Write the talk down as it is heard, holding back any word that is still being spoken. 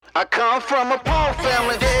I come from a poor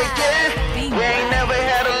family, yeah. We ain't never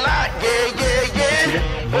had a lot,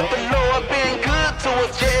 yeah. But the Lord been good to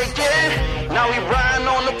us, yeah. Now we riding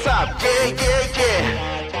on the top,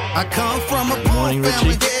 yeah. I come from a poor morning, family,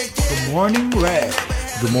 Richie. Good morning, Red.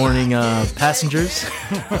 Good morning, passengers.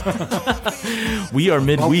 We are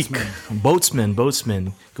midweek. Boatsmen.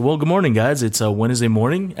 Well, good morning, guys. It's a Wednesday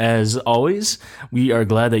morning. As always, we are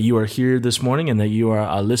glad that you are here this morning and that you are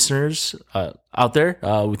our listeners out there.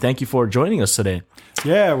 We thank you for joining us today.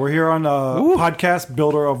 Yeah, we're here on podcast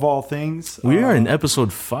Builder of All Things. We are in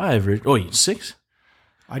episode 5. Oh, wait, 6?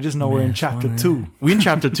 I just know we're in chapter 2. We in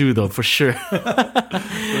chapter 2, though, for sure.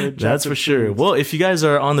 That's for sure. Well, if you guys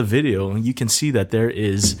are on the video, you can see that there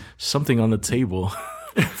is something on the table.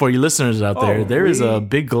 For you listeners out there, there is a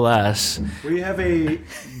big glass. We have a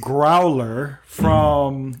growler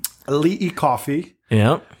from Elite Coffee.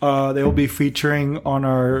 Yeah. They will be featuring on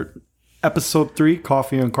our episode 3,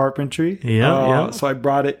 Coffee and Carpentry. Yeah. So I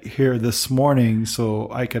brought it here this morning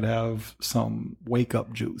so I could have some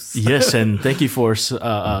wake-up juice. Yes, and thank you for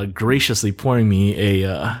graciously pouring me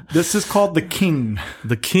a... This is called the King.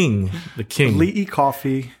 The King. Elite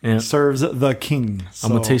Coffee serves the King. So.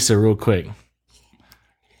 I'm going to taste it real quick.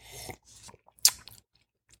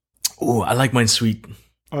 Oh, I like mine sweet.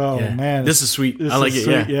 Oh, yeah. man. This is sweet. I like it,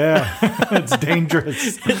 sweet. yeah. It's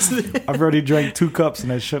dangerous. I've already drank 2 cups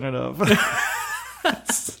and I shouldn't have.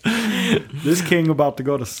 This king about to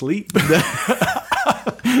go to sleep.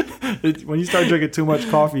 When you start drinking too much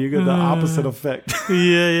coffee, you get the opposite effect.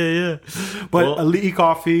 Yeah. But Elite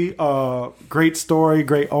Coffee, great story,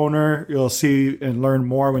 great owner. You'll see and learn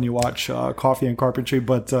more when you watch Coffee and Carpentry.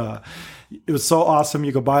 But it was so awesome.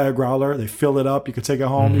 You could buy a growler. They fill it up. You could take it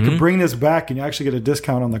home. You could bring this back and you actually get a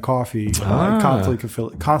discount on the coffee.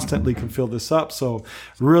 Constantly can fill this up. So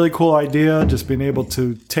really cool idea. Just being able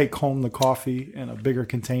to take home the coffee in a bigger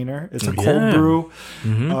container. It's a cold brew.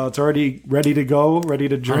 It's already ready to go, ready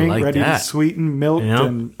to drink, ready to sweeten, milked.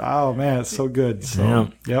 And oh man, it's so good. So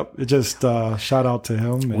yep. It just shout out to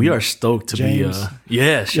him. We are stoked to James.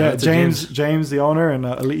 Shout out to James, the owner, and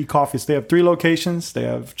Elite Coffees. They have 3 locations. They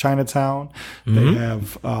have Chinatown. They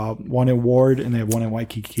have one in Ward and they have one in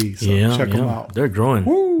Waikiki. So check them out. They're growing.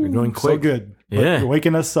 They're growing quick. So good. Yeah. You're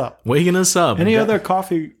waking us up. Any other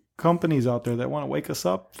coffee companies out there that want to wake us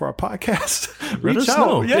up for our podcast? Reach out.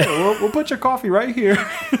 Know. Yeah, we'll put your coffee right here.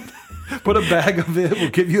 Put a bag of it.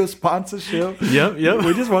 We'll give you a sponsorship. Yep.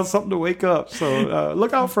 We just want something to wake up. So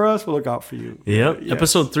look out for us. We'll look out for you. Yep. Yes.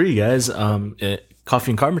 Episode 3, guys.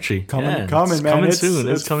 Coffee and Carpentry. Coming, man. It's coming soon.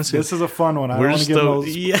 This is a fun one. I don't want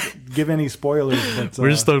to give any spoilers. But,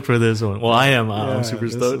 we're stoked for this one. Well, I am. I'm super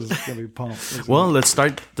stoked. This is going to be pumped. Let's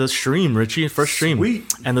start the stream, Richie. First stream.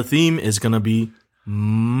 Sweet. And the theme is going to be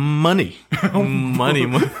money. money.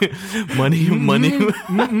 Good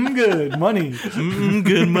money.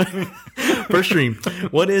 Good money. First stream.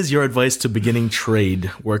 What is your advice to beginning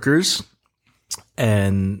trade workers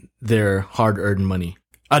and their hard-earned money?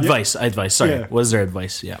 Advice. Sorry. Yeah. What is their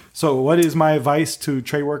advice? Yeah. So what is my advice to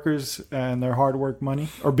trade workers and their hard work money,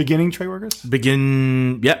 or beginning trade workers?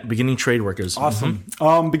 Beginning trade workers. Awesome.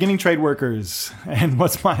 Beginning trade workers, and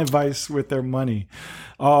what's my advice with their money?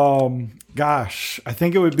 Gosh, I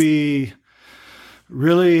think it would be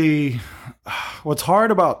really, what's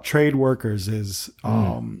hard about trade workers is,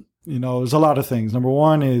 there's a lot of things. Number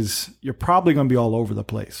one is you're probably going to be all over the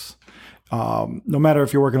place. No matter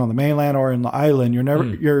if you're working on the mainland or in the island,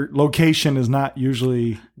 your location is not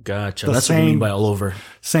usually Gotcha. That's what you mean by all over.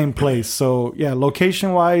 Same place. So yeah,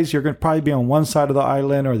 location wise, you're going to probably be on one side of the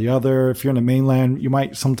island or the other. If you're in the mainland, you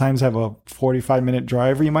might sometimes have a 45-minute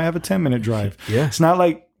drive or you might have a 10-minute drive. Yeah. It's not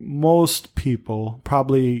like most people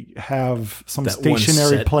probably have some that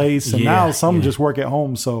stationary place, and now some just work at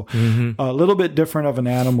home. So a little bit different of an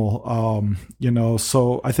animal,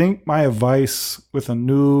 So I think my advice with a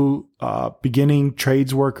new beginning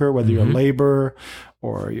trades worker, whether you're a laborer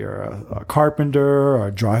or you're a carpenter or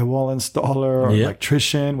a drywall installer or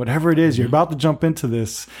electrician, whatever it is, you're about to jump into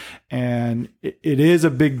this. And it is a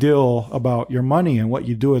big deal about your money and what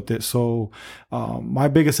you do with it. So my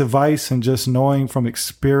biggest advice, and just knowing from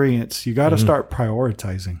experience, you got to start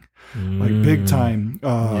prioritizing, like big time,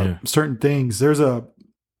 certain things. There's a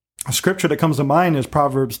scripture that comes to mind is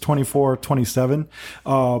Proverbs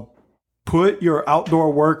 24:27. Put your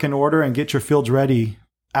outdoor work in order and get your fields ready.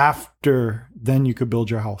 After then you could build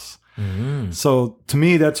your house. So to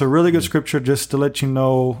me, that's a really good scripture, just to let you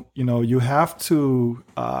know, you have to,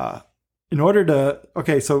 so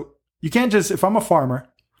you can't just, if I'm a farmer,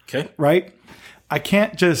 right? I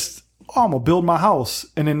can't just oh, I'm gonna build my house,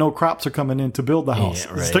 and then no crops are coming in to build the house.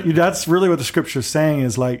 Yeah, right. That's really what the scripture is saying,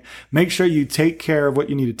 is like, make sure you take care of what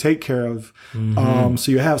you need to take care of.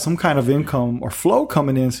 So you have some kind of income or flow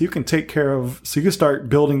coming in, so you can take care of, so you can start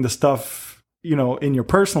building the stuff, you know, in your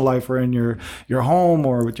personal life or in your home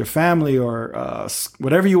or with your family or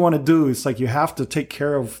whatever you want to do. It's like you have to take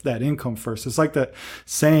care of that income first. It's like that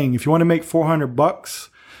saying, if you want to make $400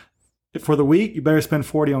 for the week, you better spend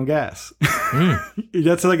 40 on gas.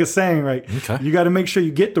 That's like a saying, right? Okay. You got to make sure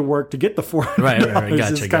you get to work to get the $400. Right.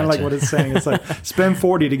 Gotcha, It's kind of like what it's saying. It's like spend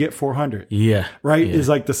 40 to get 400. Yeah. Right? Yeah. Is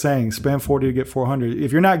like the saying, spend 40 to get 400.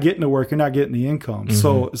 If you're not getting to work, you're not getting the income.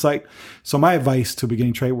 So it's like, so my advice to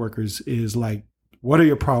beginning trade workers is like, what are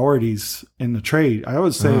your priorities in the trade? I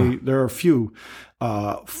would say there are a few.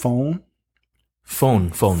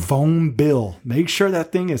 Phone bill. Make sure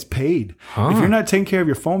that thing is paid. If you're not taking care of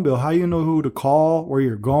your phone bill, how you know who to call, where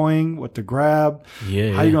you're going, what to grab, how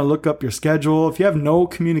you going to look up your schedule? If you have no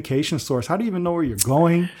communication source, how do you even know where you're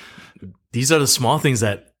going? These are the small things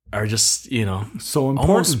that are just, you know, so important.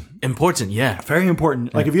 Almost important, yeah. Very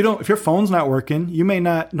important. Like if your phone's not working, you may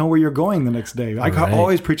not know where you're going the next day. I'm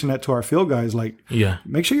always preaching that to our field guys. Like,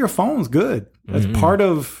 make sure your phone's good. That's part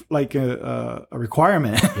of like a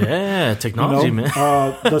requirement. Yeah, technology, man.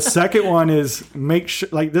 The second one is make sure,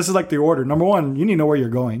 like this is like the order. Number one, you need to know where you're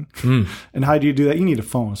going. And how do you do that? You need a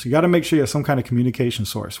phone. So you got to make sure you have some kind of communication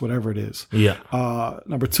source, whatever it is. Yeah.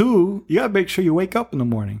 Number two, you got to make sure you wake up in the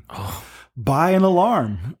morning. Buy an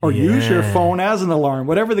alarm or use your phone as an alarm,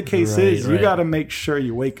 whatever the case is. You got to make sure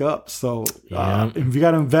you wake up. So if you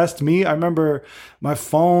got to invest, I remember my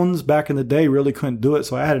phones back in the day really couldn't do it.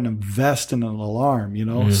 So I had to invest in an alarm, you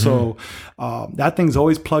know? So that thing's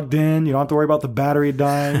always plugged in. You don't have to worry about the battery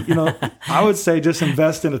dying. You know, I would say just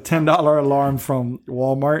invest in a $10 alarm from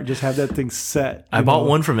Walmart. Just have that thing set. I bought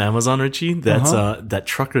one from Amazon, Richie. That's that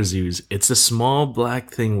truckers use. It's a small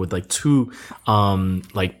black thing with like two,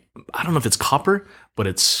 I don't know if it's copper, but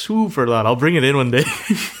it's super loud. I'll bring it in one day.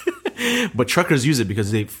 But truckers use it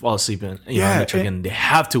because they fall asleep in the truck and they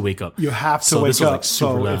have to wake up. You have to wake up.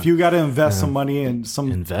 So if you got to invest some money in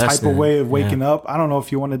some type of way of waking up, I don't know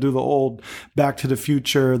if you want to do the old Back to the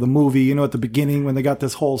Future, the movie, you know, at the beginning when they got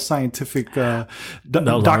this whole scientific,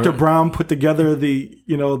 Dr. Brown put together the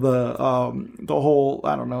whole,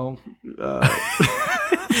 I don't know,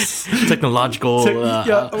 technological,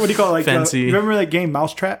 what do you call it? Like, fancy. Remember that game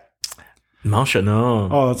Mousetrap? Mouse, no.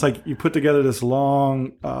 Oh, it's like you put together this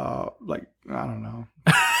long, I don't know.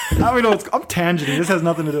 I don't know. I'm tangenting. This has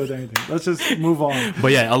nothing to do with anything. Let's just move on.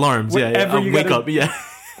 But yeah, alarms. Wake up. Yeah.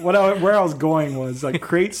 Where I was going was like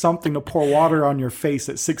create something to pour water on your face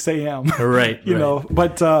at 6 a.m. Right. you know,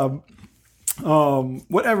 but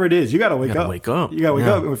whatever it is, you got to wake up. Wake up. You got to wake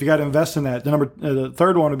up. If you got to invest in that, the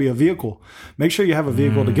third one would be a vehicle. Make sure you have a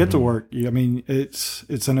vehicle to get to work. I mean,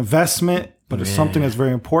 it's an investment, but it's something that's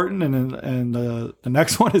very important. And the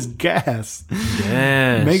next one is gas.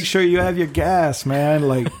 Yes. Make sure you have your gas, man.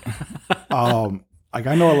 Like, like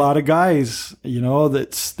I know a lot of guys, you know,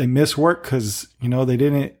 they miss work because, you know, they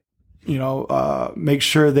didn't, you know, make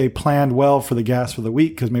sure they planned well for the gas for the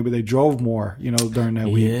week because maybe they drove more, you know, during that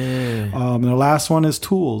week. And the last one is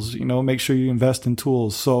tools. You know, make sure you invest in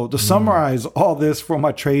tools. So to summarize all this for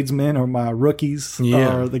my tradesmen or my rookies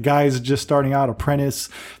or the guys just starting out, apprentice,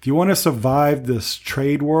 if you want to survive this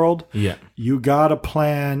trade world, you got to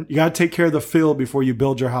plan. You got to take care of the field before you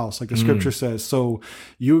build your house, like the scripture says. So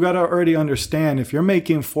you got to already understand if you're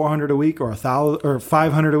making $400 a week or $1,000 or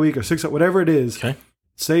 $500 a week or $600, whatever it is. Okay.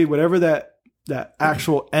 Say whatever that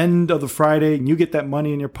actual end of the Friday and you get that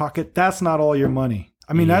money in your pocket, that's not all your money.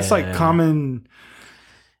 I mean, that's like common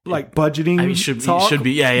like budgeting. I mean, should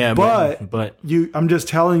be. Yeah. But I'm just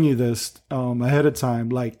telling you this ahead of time.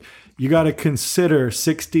 Like you got to consider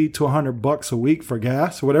 $60 to $100 a week for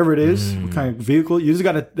gas, whatever it is, what kind of vehicle. You just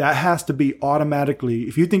got to, that has to be automatically.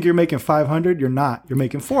 If you think you're making 500, you're not. You're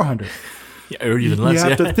making 400. Or even less. You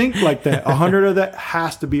have to think like that. 100 of that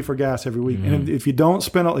has to be for gas every week. And if you don't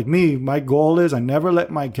spend it like me, my goal is I never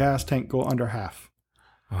let my gas tank go under half.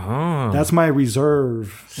 That's my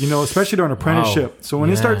reserve, you know, especially during apprenticeship. So when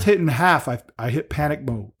it starts hitting half, I hit panic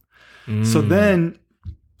mode. So then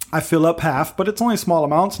I fill up half, but it's only small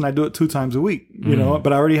amounts and I do it 2 times a week, you know,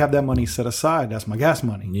 but I already have that money set aside. That's my gas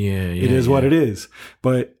money. It is what it is.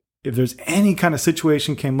 But if there's any kind of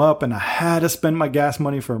situation came up and I had to spend my gas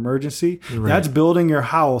money for emergency, that's building your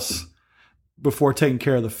house before taking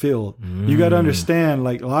care of the field. You got to understand,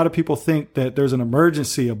 like a lot of people think that there's an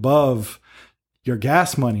emergency above your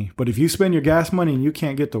gas money. But if you spend your gas money and you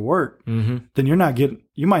can't get to work, then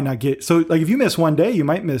you might not get. So like if you miss one day, you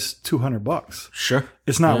might miss $200. Sure.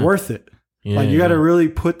 It's not worth it. Like you got to really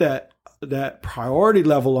put that that priority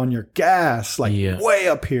level on your gas, like way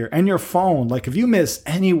up here, and your phone. Like if you miss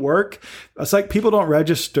any work, it's like people don't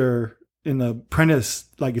register in the apprentice.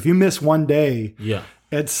 Like if you miss one day,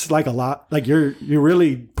 it's like a lot. Like you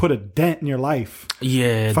really put a dent in your life,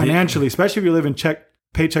 financially, especially if you live in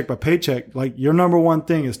paycheck by paycheck. Like your number one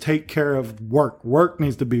thing is take care of work. Work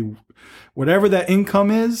needs to be whatever that income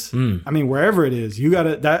is. I mean, wherever it is,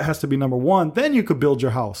 that has to be number one. Then you could build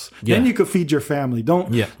your house. Then you could feed your family.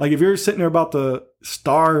 Like if you're sitting there about to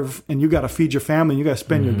starve and you got to feed your family and you got to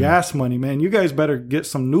spend your gas money, man, you guys better get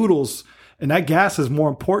some noodles. And that gas is more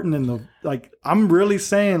important than I'm really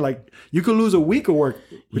saying, like, you could lose a week of work.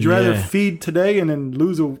 Would you rather feed today and then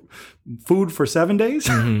lose food for 7 days?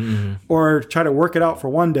 Or try to work it out for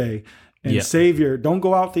one day and don't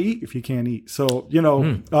go out to eat if you can't eat. So,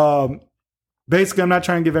 basically, I'm not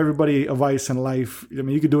trying to give everybody advice in life. I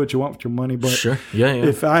mean, you can do what you want with your money, but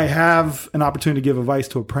if I have an opportunity to give advice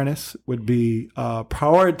to apprentice, would be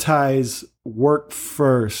prioritize work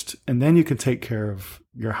first, and then you can take care of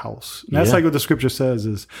your house. And that's like what the scripture says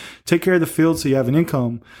is take care of the field so you have an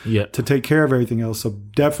income to take care of everything else. So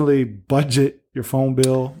definitely budget your phone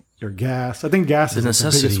bill, your gas. I think gas is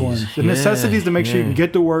the biggest one. The necessities to make sure you can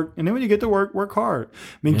get to work. And then when you get to work, work hard.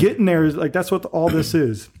 I mean, getting there is like, that's what all this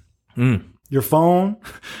is. Your phone,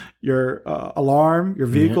 your alarm, your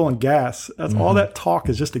vehicle, and gas. That's all that talk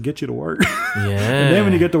is just to get you to work. And then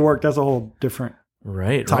when you get to work, that's a whole different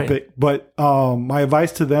topic. But my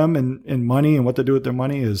advice to them and money and what to do with their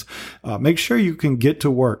money is make sure you can get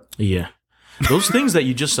to work. Those things that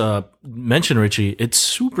you just mentioned, Richie, it's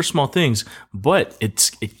super small things, but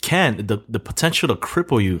the potential to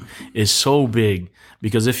cripple you is so big,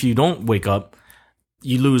 because if you don't wake up,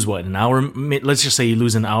 you lose an hour? Let's just say you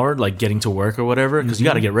lose an hour, like getting to work or whatever, because you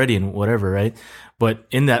got to get ready and whatever, right? But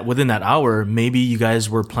within that hour, maybe you guys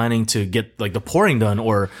were planning to get like the pouring done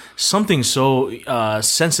or something so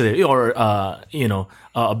sensitive, or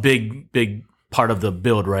a big part of the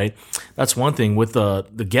build, right? That's one thing. With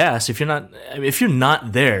the gas, if you're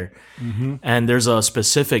not there, and there's a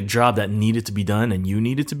specific job that needed to be done and you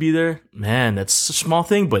needed to be there, man, that's a small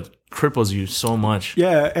thing, but cripples you so much.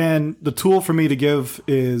 Yeah, and the tool for me to give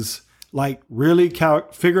is like really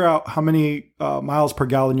figure out how many miles per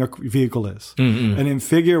gallon your vehicle is, and then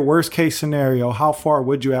figure worst case scenario, how far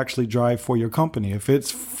would you actually drive for your company? If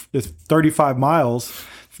it's 35 miles,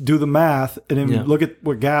 do the math, and then look at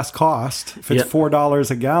what gas costs. If it's $4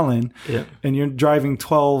 a gallon, and you're driving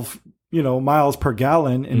 12 miles per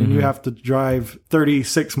gallon, and then you have to drive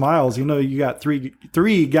 36 miles, you got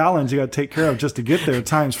three gallons you got to take care of just to get there,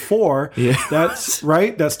 times 4. That's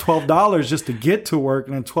right. That's $12 just to get to work,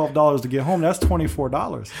 and then $12 to get home. That's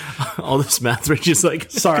 $24. All this math, Rich, is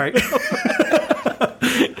like, sorry.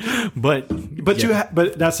 But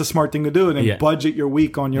that's a smart thing to do, and then budget your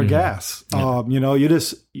week on your gas.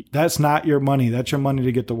 That's not your money. That's your money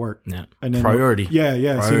to get to work. And then priority.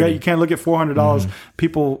 Priority. So you can't look at $400.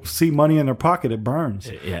 People see money in their pocket, it burns.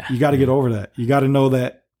 You got to get over that. You got to know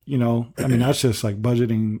that. That's just like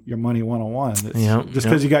budgeting your money 101. Just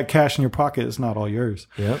because you got cash in your pocket, it's not all yours.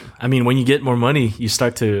 I mean, when you get more money, you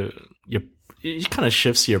start to it kind of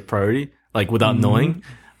shifts your priority, like without knowing.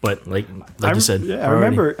 But like you said, I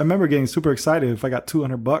remember getting super excited if I got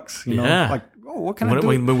 $200. Like, oh, what can I do?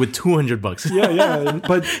 With $200.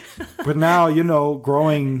 But now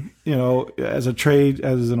growing, as a trade,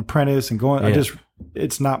 as an apprentice, and going,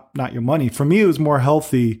 it's not your money. For me, it was more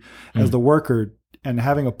healthy as the worker and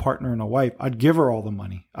having a partner and a wife. I'd give her all the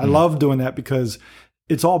money. I love doing that because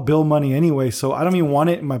it's all bill money anyway, so I don't even want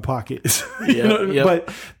it in my pocket. But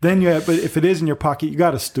if it is in your pocket, you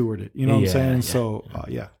got to steward it. You know what I'm saying? So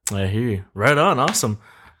I hear you. Right on. Awesome.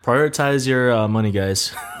 Prioritize your money,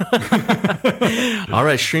 guys. All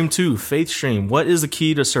right, stream 2, faith stream. What is the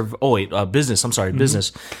key to business? I'm sorry, business.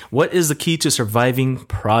 What is the key to surviving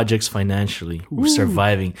projects financially?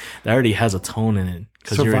 Surviving. That already has a tone in it,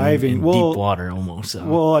 because you're in deep water almost. So.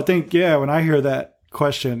 Well, I think when I hear that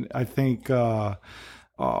question, I think.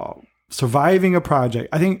 Surviving a project.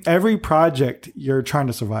 I think every project you're trying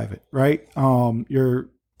to survive it, right? You're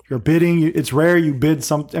bidding. It's rare you bid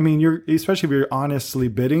something. I mean, especially if you're honestly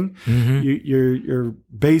bidding, you're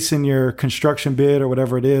basing your construction bid or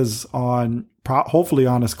whatever it is on hopefully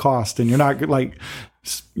honest cost, and you're not like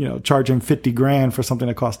charging $50,000 for something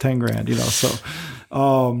that costs $10,000.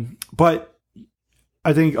 So, but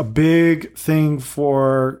I think a big thing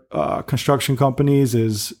for construction companies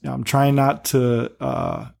is trying not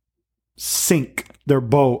to sink their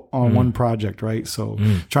boat on one project, right? So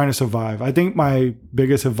trying to survive. I think my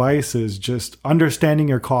biggest advice is just understanding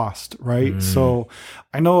your cost, right? So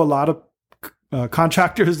I know a lot of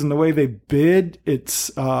contractors and the way they bid, it's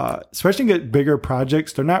especially get bigger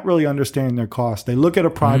projects, they're not really understanding their cost. They look at a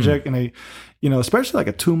project and they, especially like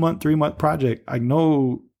a 2-month, 3-month project. I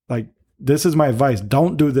know, like, this is my advice.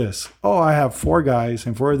 Don't do this. Oh, I have 4 guys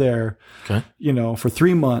and we're there, for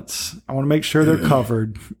 3 months. I want to make sure they're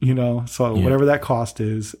covered, so whatever that cost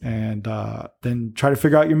is. And then try to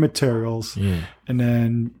figure out your materials. Yeah. And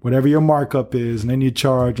then whatever your markup is. And then you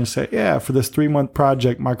charge and say, for this 3-month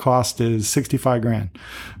project, my cost is $65,000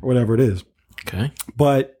 or whatever it is. Okay.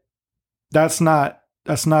 But that's not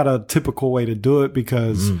a typical way to do it,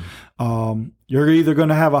 because you're either going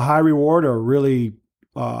to have a high reward or really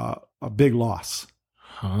a big loss.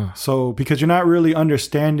 So because you're not really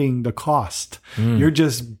understanding the cost, you're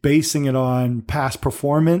just basing it on past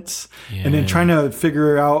performance and then trying to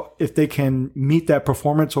figure out if they can meet that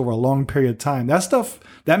performance over a long period of time.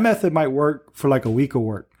 That method might work for like a week of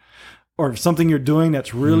work, or something you're doing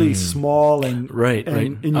that's really small and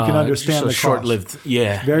and you can understand the short-lived. Cost.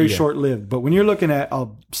 Very short-lived. But when you're looking at a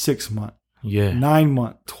 6-month,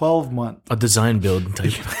 9-month, 12-month, a design build type,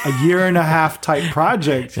 a 1.5 type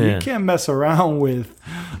project, you can't mess around with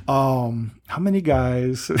how many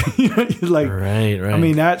guys. Like, right. I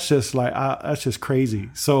mean, that's just crazy.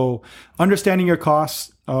 So understanding your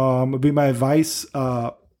costs would be my advice.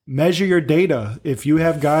 Measure your data. If you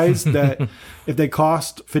have guys that if they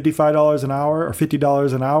cost $55 an hour or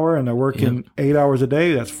 $50 an hour and they're working 8 hours a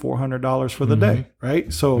day, that's $400 for the day,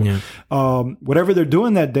 right? So whatever they're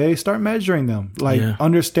doing that day, start measuring them, like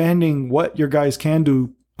understanding what your guys can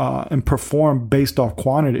do and perform based off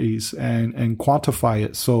quantities and quantify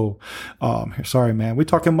it. So, sorry, man, we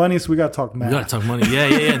talking money, so we got to talk math. We got to talk money.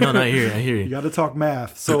 Yeah. No, I hear you. You got to talk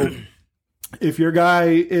math. So if your guy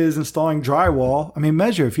is installing drywall, I mean,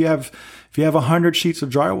 measure. If you have 100 sheets of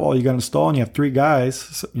drywall you got to install and you have 3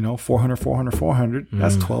 guys, 400, 400,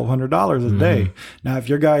 that's $1,200 a day. Now, if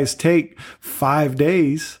your guys take 5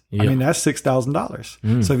 days, I mean, that's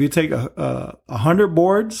 $6,000. So if you take 100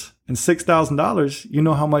 boards and $6,000, you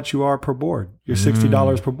know how much you are per board. You're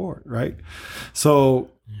 $60 per board, right? So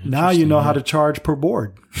now you know how to charge per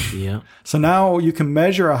board. Yeah. So now you can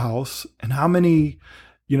measure a house and how many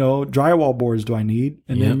drywall boards do I need?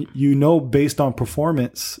 And then, based on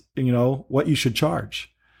performance, what you should charge.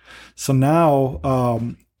 So now,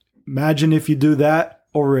 imagine if you do that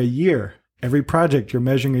over a year. Every project, you're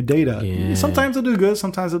measuring your data. Yeah. Sometimes it'll do good,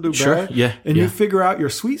 sometimes it'll do bad. Yeah. And you figure out your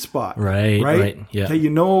sweet spot. Right. Yeah.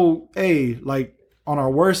 Hey, like on our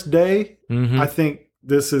worst day, I think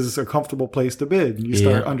this is a comfortable place to bid. And you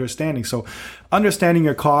start understanding. So understanding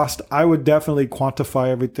your cost, I would definitely quantify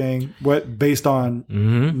everything based on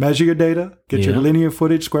measure your data, get your linear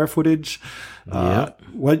footage, square footage,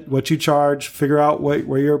 what you charge, figure out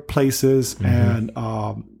where your place is. And,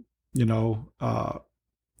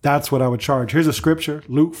 that's what I would charge. Here's a scripture,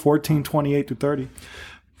 Luke 14:28-30.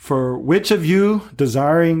 For which of you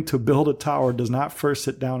desiring to build a tower does not first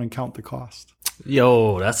sit down and count the cost?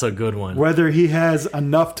 Yo, that's a good one. Whether he has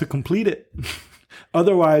enough to complete it.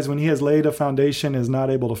 Otherwise, when he has laid a foundation and is not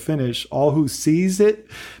able to finish, all who sees it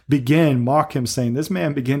mock him, saying, this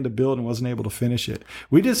man began to build and wasn't able to finish it.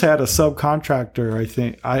 We just had a subcontractor, I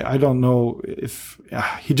think. I don't know if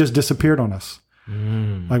he just disappeared on us.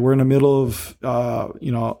 Like we're in the middle of,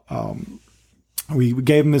 we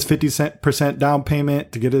gave him his 50% down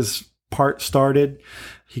payment to get his part started.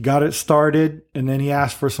 He got it started and then he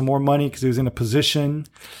asked for some more money because he was in a position.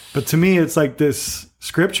 But to me, it's like this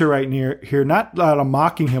scripture right here, not that I'm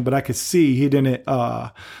mocking him, but I could see he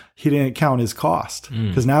didn't count his cost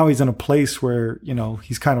because now he's in a place where,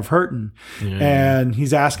 he's kind of hurting and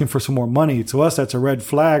he's asking for some more money. To us, that's a red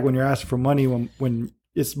flag when you're asking for money when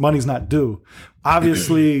it's money's not due.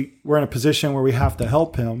 Obviously, we're in a position where we have to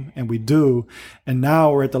help him, and we do. And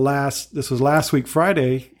now we're at this was last week,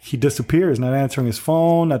 Friday, he disappears, not answering his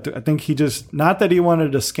phone. I think he just, not that he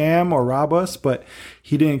wanted to scam or rob us, but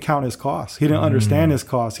he didn't count his costs. He didn't understand his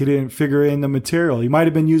costs. He didn't figure in the material. He might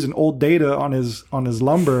have been using old data on his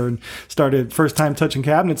lumber and started first time touching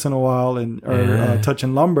cabinets in a while or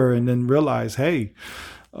touching lumber and then realized, hey,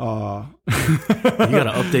 you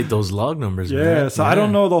gotta update those log numbers, man. So I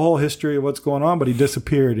don't know the whole history of what's going on, but he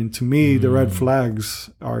disappeared, and to me the red flags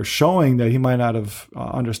are showing that he might not have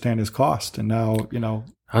understand his cost, and now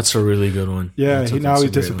that's a really good one. He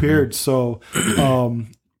disappeared. So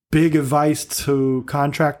big advice to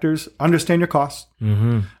contractors: understand your costs.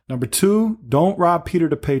 Number 2, don't rob Peter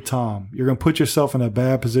to pay Tom. You're going to put yourself in a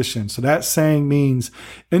bad position. So that saying means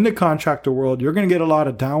in the contractor world, you're going to get a lot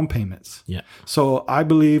of down payments. Yeah. So I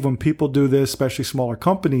believe when people do this, especially smaller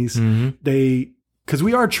companies, because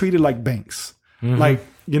we are treated like banks. Like,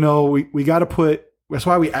 we got to put That's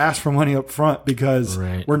why we ask for money up front, because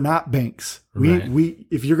we're not banks. We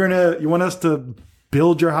if you want us to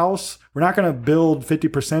build your house, we're not going to build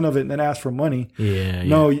 50% of it and then ask for money.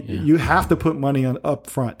 You have to put money on up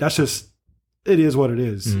front. That's just, it is what it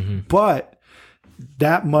is. But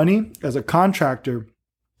that money, as a contractor,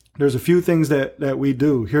 there's a few things that we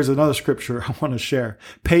do. Here's another scripture I want to share.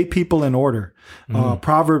 Pay people in order.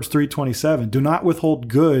 Proverbs 3:27. Do not withhold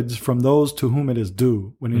goods from those to whom it is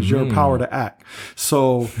due when it's your power to act.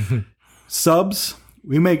 So subs,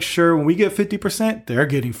 we make sure when we get 50%, they're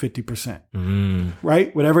getting 50%.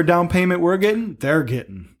 Right? Whatever down payment we're getting, they're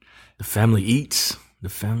getting. The family eats. The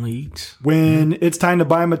family eats. When it's time to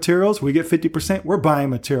buy materials, we get 50%. We're buying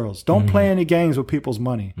materials. Don't play any games with people's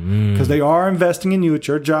money, because they are investing in you. It's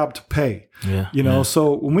your job to pay.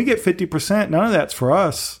 So when we get 50%, none of that's for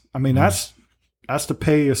us. I mean, that's to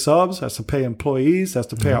pay your subs. That's to pay employees. That's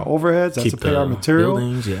to pay our overheads. That's to pay our material.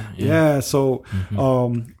 Buildings, So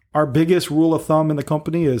our biggest rule of thumb in the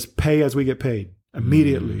company is pay as we get paid.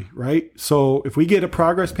 Immediately, right? So if we get a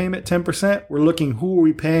progress payment, 10%, we're looking, who are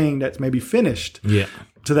we paying that's maybe finished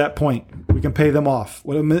to that point? We can pay them off.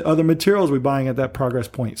 What other materials are we buying at that progress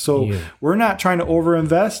point? So we're not trying to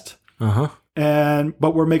overinvest,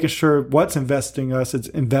 but we're making sure what's investing us, it's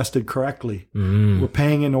invested correctly. We're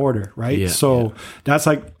paying in order, right? That's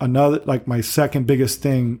like my second biggest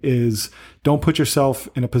thing is, don't put yourself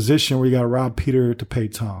in a position where you got to rob Peter to pay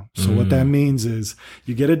Tom. So what that means is,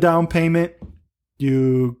 you get a down payment,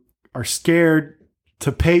 you are scared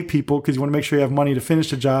to pay people because you want to make sure you have money to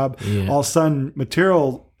finish the job. All of a sudden,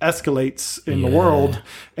 material escalates in the world,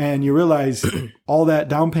 and you realize all that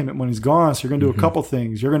down payment money's gone. So you're going to do a couple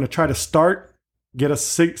things. You're going to try to get a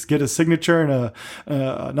signature and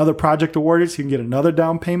another project awarded, so you can get another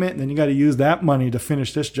down payment, and then you got to use that money to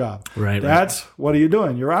finish this job. That's what are you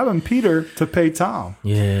doing? You're robbing Peter to pay Tom.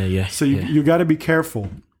 So you got to be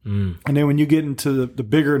careful. And then when you get into the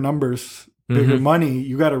bigger numbers, bigger money,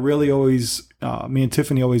 you got to really always, me and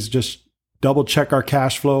Tiffany always just double check our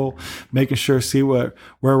cash flow, making sure, see where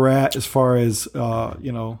we're at as far as,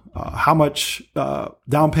 how much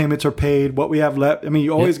down payments are paid, what we have left. I mean,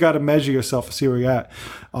 you always got to measure yourself to see where you're at.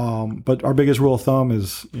 But our biggest rule of thumb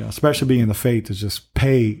is, especially being in the faith, is just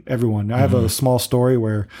pay everyone. I have a small story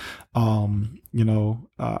where, I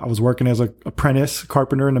was working as an apprentice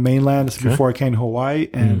carpenter in the mainland. This is before I came to Hawaii.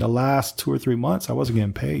 And the last 2 or 3 months, I wasn't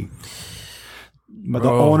getting paid. But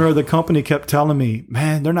the owner of the company kept telling me,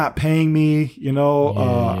 man, they're not paying me.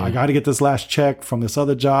 I got to get this last check from this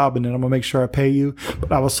other job, and then I'm going to make sure I pay you.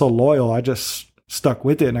 But I was so loyal. I just stuck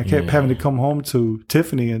with it. And I kept having to come home to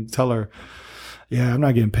Tiffany and tell her, I'm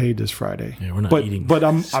not getting paid this Friday. We're not eating. But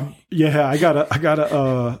I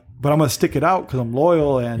gotta, but I'm going to stick it out because I'm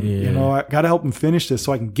loyal, and, I got to help him finish this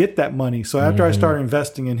so I can get that money. So after I started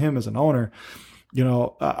investing in him as an owner,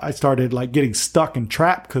 I started getting stuck and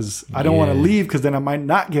trapped because I don't want to leave, because then I might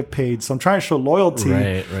not get paid. So I'm trying to show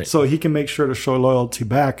loyalty so he can make sure to show loyalty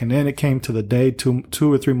back. And then it came to the day, 2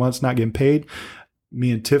 or 3 months not getting paid.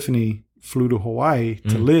 Me and Tiffany flew to Hawaii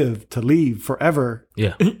to leave forever.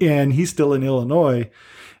 And he's still in Illinois.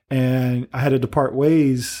 And I had to depart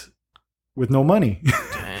ways with no money.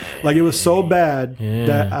 It was so bad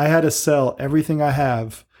that I had to sell everything I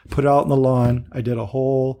have, put it out on the lawn. I did a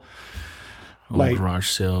whole garage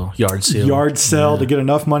sale, yard sale to get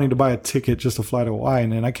enough money to buy a ticket just to fly to Hawaii.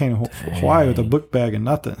 And then I came to Hawaii with a book bag and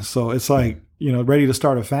nothing. So it's ready to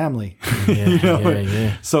start a family.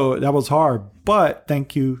 So that was hard. But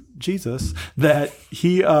thank you, Jesus, that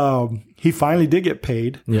he finally did get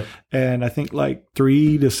paid. And I think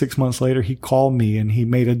 3 to 6 months later, he called me and he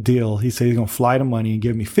made a deal. He said he's going to fly the money and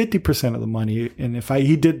give me 50% of the money. And if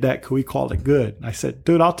he did that, we called it good. And I said,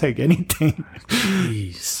 dude, I'll take anything.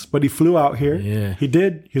 Jeez. But he flew out here. He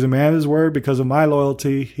did. He's a man of his word. Because of my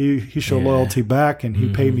loyalty, he showed loyalty back, and he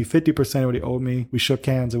paid me 50% of what he owed me. We shook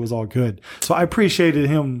hands. It was all good. So I appreciated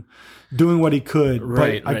him doing what he could.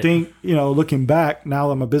 But I think, looking back,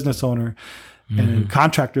 now I'm a business owner, and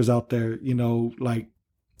contractors out there,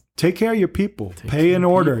 take care of your people, pay in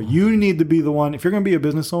order. You need to be the one. If you're going to be a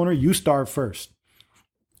business owner, you starve first.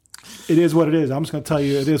 It is what it is. I'm just going to tell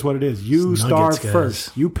you, it is what it is. You starve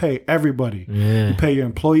first. You pay everybody. You pay your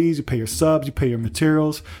employees, you pay your subs, you pay your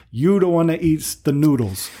materials. You the one that eats the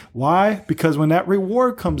noodles. Why? Because when that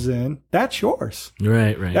reward comes in, that's yours.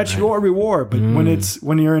 That's your reward. But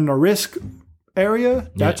when you're in the risk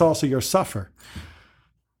area, that's also your suffer.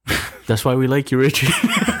 That's why we like you, Richie.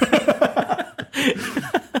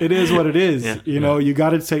 It is what it is. You got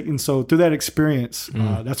to take, and so through that experience,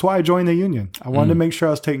 that's why I joined the union. I wanted to make sure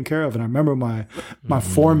I was taken care of. And I remember my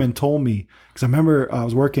foreman told me, because I remember I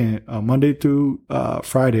was working Monday through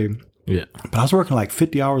Friday, Yeah. But I was working like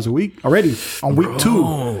 50 hours a week already on week two.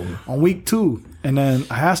 On week two. And then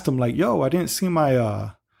I asked him like, yo, I didn't see my,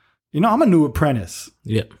 I'm a new apprentice.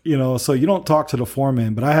 Yeah. So you don't talk to the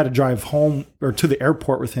foreman, but I had to drive home or to the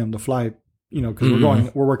airport with him to fly,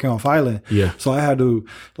 because we're working off island. Yeah. So I had to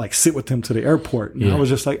like sit with him to the airport. And I was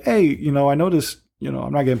just like, hey, I noticed,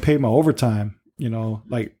 I'm not getting paid my overtime,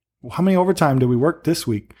 like how many overtime did we work this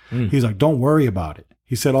week? He's like, don't worry about it.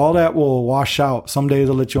 He said, all that will wash out. Some days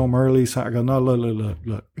I'll let you home early. So I go, no,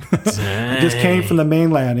 look. I just came from the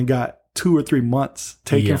mainland and got 2 or 3 months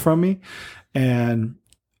taken from me. And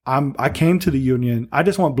I came to the union. I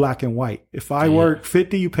just want black and white. If I work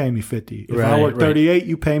 50, you pay me 50. If I work 38,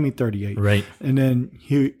 you pay me 38. Right. And then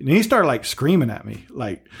he started like screaming at me.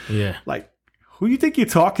 Like, who you think you're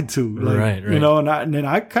talking to? Like, right. And then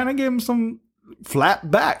I kind of gave him some flat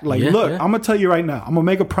back. Like, look, I'm going to tell you right now. I'm going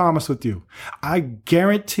to make a promise with you. I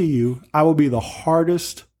guarantee you I will be the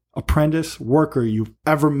hardest apprentice worker you've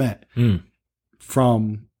ever met.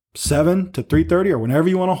 From 7 to 3:30 or whenever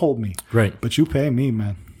you want to hold me. Right. But you pay me,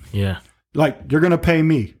 man. Yeah. Like, you're going to pay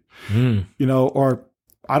me. Or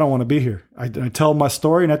I don't want to be here. I tell my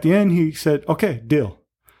story. And at the end, he said, okay, deal.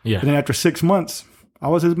 Yeah. And then after 6 months, I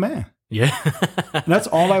was his man. Yeah. And that's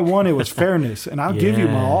all I wanted was fairness. And I'll give you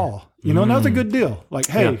my all. And that was a good deal. Like,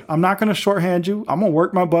 hey, I'm not going to shorthand you. I'm going to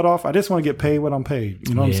work my butt off. I just want to get paid what I'm paid.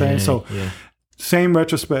 You know what I'm saying? So same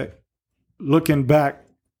retrospect, looking back,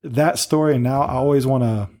 that story. And now I always want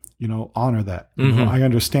to, honor that. I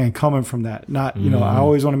understand coming from that. Not, I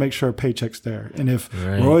always want to make sure a paycheck's there. And if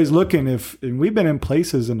we're always looking, and we've been in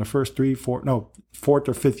places in the first 4th or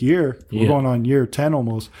 5th year, we're going on year 10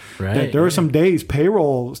 almost. Right. That there are some days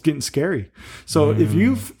payroll is getting scary. So if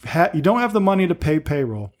you don't have the money to pay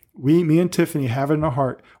payroll, me and Tiffany have it in our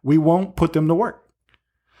heart, we won't put them to work.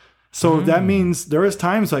 So that means there is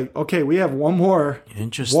times like, okay, we have one more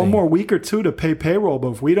week or two to pay payroll,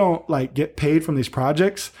 but if we don't like get paid from these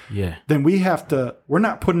projects, then we're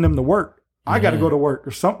not putting them to work. I got to go to work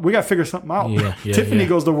or something. We got to figure something out. Tiffany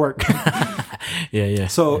goes to work.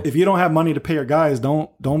 So if you don't have money to pay your guys,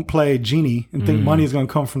 don't play genie and think money is going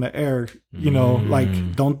to come from the air.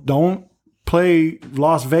 Like don't play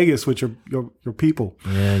Las Vegas with your people.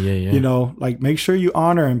 Like make sure you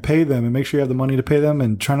honor and pay them, and make sure you have the money to pay them,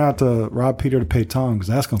 and try not to rob Peter to pay Tom, because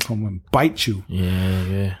that's gonna come and bite you.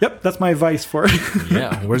 Yep, that's my advice for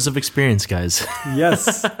it. Words of experience, guys.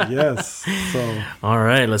 yes. So all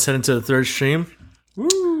right, let's head into the third stream.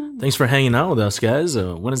 Woo. Thanks for hanging out with us, guys.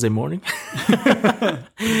 Wednesday morning.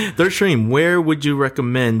 Third stream, where would you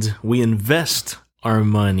recommend we invest our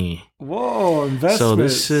money? Whoa, investments. So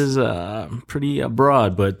this is pretty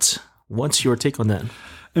broad, but what's your take on that?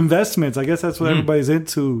 Investments, I guess that's what everybody's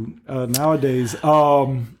into nowadays.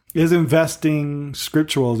 Is investing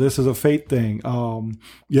scriptural? This is a faith thing.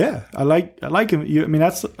 I like it. I mean,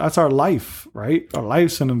 that's our life, right? Our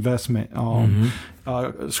life's an investment.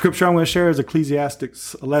 Scripture I'm going to share is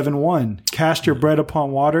Ecclesiastes 11:1. Cast your bread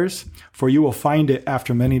upon waters, for you will find it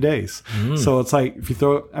after many days. So it's like if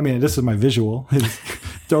you this is my visual.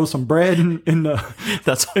 Throw some bread in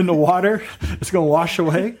the water, it's going to wash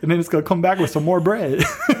away, and then it's going to come back with some more bread.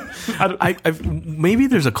 Maybe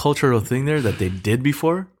there's a cultural thing there that they did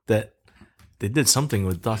before, that they did something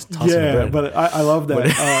with tossing bread. But I love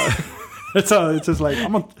that. It's just like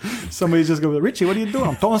somebody's just going, Richie, what are you doing?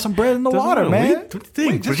 I'm throwing some bread in the water, man.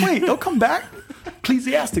 Wait, don't come back.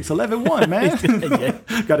 Ecclesiastes 11:1,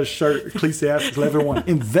 man. Got a shirt, Ecclesiastes 11:1.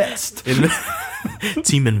 Invest.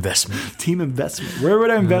 Team investment. Where would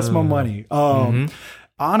I invest my money?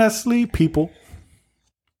 Honestly, people.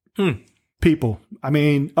 People. I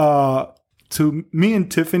mean, to me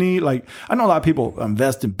and Tiffany, like, I know a lot of people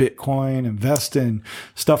invest in Bitcoin, invest in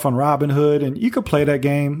stuff on Robinhood, and you could play that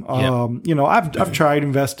game. I've tried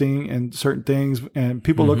investing in certain things, and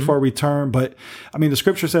people look for a return. But I mean, the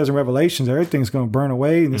scripture says in Revelations, everything's going to burn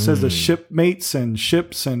away. And it says the shipmates and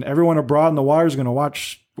ships and everyone abroad in the water is going to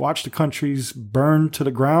watch the countries burn to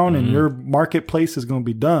the ground, and your marketplace is going to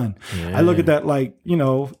be done. I look at that like,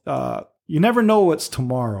 you never know what's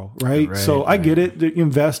tomorrow, right? So I get it.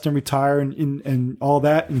 Invest and retire and all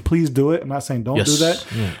that, and please do it. I'm not saying don't do that.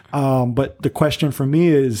 But the question for me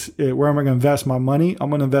is, where am I going to invest my money? I'm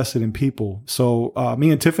going to invest it in people. So me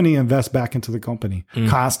and Tiffany invest back into the company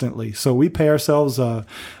constantly. So we pay ourselves a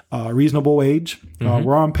reasonable wage.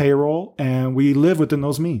 We're on payroll, and we live within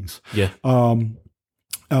those means.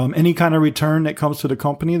 any kind of return that comes to the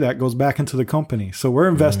company, that goes back into the company. So we're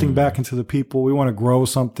investing back into the people. We want to grow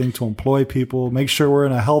something, to employ people, make sure we're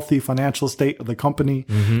in a healthy financial state of the company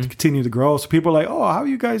to continue to grow. So people are like, oh, how are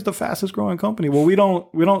you guys the fastest growing company? Well, we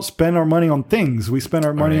don't spend our money on things. We spend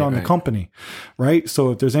our money on the company, right?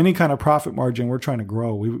 So if there's any kind of profit margin, we're trying to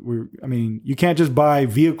grow. I mean, you can't just buy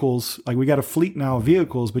vehicles. Like, we got a fleet now of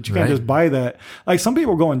vehicles, but you can't just buy that. Like, some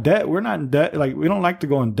people go in debt. We're not in debt. Like, we don't like to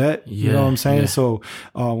go in debt. You know what I'm saying? So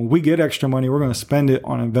when we get extra money, we're going to spend it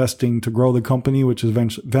on investing to grow the company, which is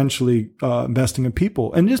eventually investing in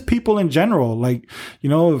people, and just people in general. Like,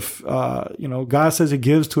 if God says He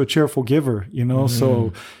gives to a cheerful giver,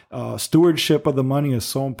 so stewardship of the money is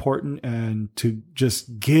so important, and to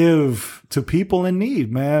just give to people in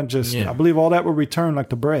need, man. I believe all that will return like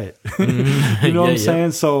the bread. You know what I'm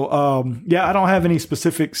saying? So I don't have any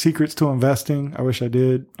specific secrets to investing. I wish I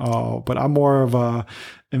did, but I'm more of a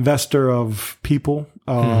investor of people,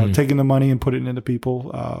 taking the money and putting it into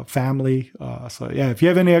people, family. If you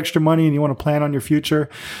have any extra money and you want to plan on your future,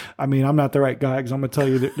 I mean, I'm not the right guy, because I'm going to tell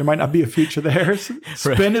you that there might not be a future there.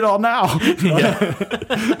 Spend it all now.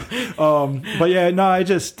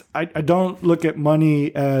 I don't look at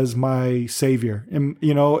money as my savior, and,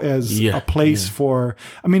 as a place for,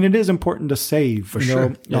 I mean, it is important to save, for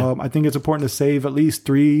sure. I think it's important to save at least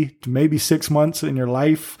 3 to maybe 6 months in your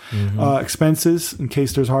life, expenses, in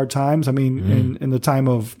case there's hard times. I mean, in the time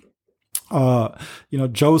of,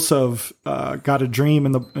 Joseph got a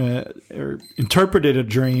dream or interpreted a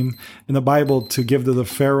dream in the Bible to give to the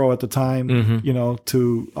Pharaoh at the time,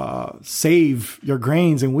 to save your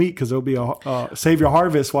grains and wheat, because there'll be save your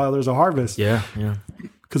harvest while there's a harvest. Yeah.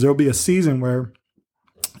 Because there'll be a season where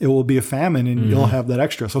it will be a famine, and you'll have that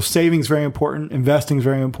extra. So saving is very important. Investing is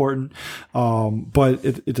very important. But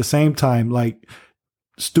at the same time, like,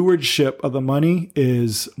 stewardship of the money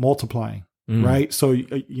is multiplying, right? So,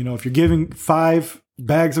 if you're giving 5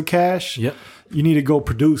 bags of cash, you need to go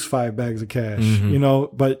produce 5 bags of cash,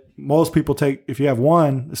 but most people if you have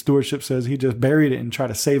 1, the stewardship says he just buried it and try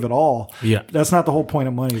to save it all. Yeah. That's not the whole point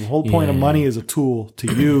of money. The whole point of money is a tool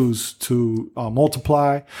to use to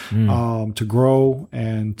multiply, to grow,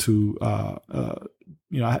 and to,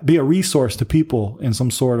 be a resource to people in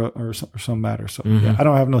some sort of, or some matter. So I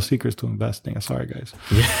don't have no secrets to investing. Sorry, guys.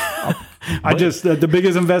 I just, the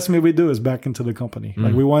biggest investment we do is back into the company.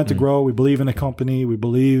 Like, we want it to grow. We believe in the company. We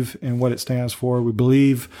believe in what it stands for. We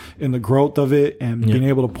believe in the growth of it, and being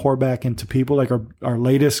able to pour back into people. Like, our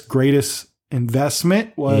latest, greatest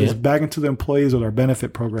investment was back into the employees with our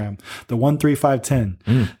benefit program, the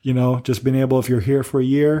 1-3-5-10. Just being able, if you're here for a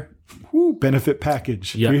year, benefit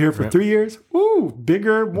package. If you're here for 3 years,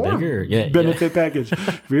 bigger benefit package.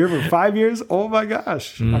 If you're here for 5 years, oh my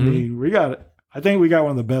gosh. I mean, I think we got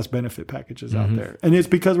one of the best benefit packages out there. And it's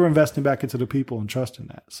because we're investing back into the people and trusting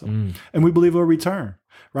that. So, and we believe it'll return,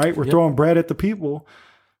 right? We're throwing bread at the people.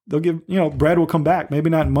 They'll give, bread will come back. Maybe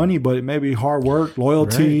not money, but it may be hard work,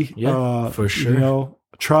 loyalty, for sure.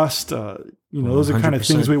 Trust, those are kind of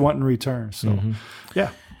things we want in return. So,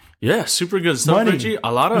 Yeah, super good stuff, Richie.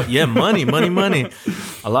 A lot of money.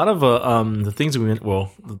 A lot of the things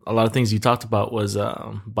a lot of things you talked about was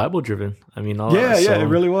Bible driven. I mean, it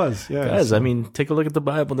really was. Yeah, guys, I mean, take a look at the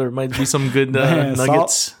Bible. There might be some good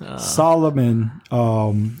nuggets. Solomon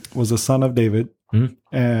was a son of David,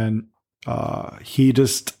 and he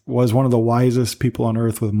just was one of the wisest people on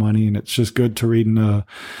earth with money. And it's just good to read in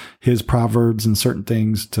his Proverbs and certain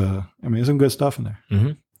things. There's some good stuff in there.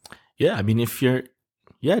 Yeah, I mean, if you're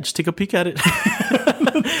just take a peek at it.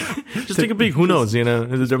 Just take a peek. Who knows?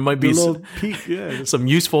 There might be some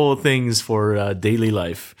useful things for daily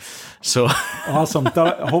life. So awesome.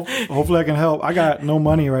 Hopefully I can help. I got no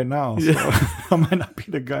money right now, so I might not be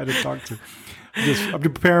the guy to talk to. I'm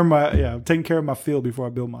preparing I'm taking care of my field before I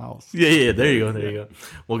build my house. Yeah. There you go.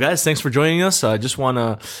 Well, guys, thanks for joining us. I just want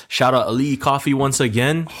to shout out Ali Coffee once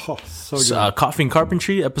again. Oh, so good. Coffee and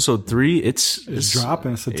Carpentry, episode 3. It's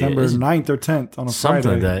dropping September 9th or 10th on a Friday.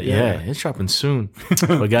 Something like that. Yeah, it's dropping soon.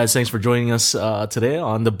 But guys, thanks for joining us today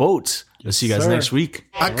on The Boat. We'll see you guys next week.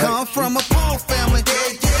 I come from a poor family.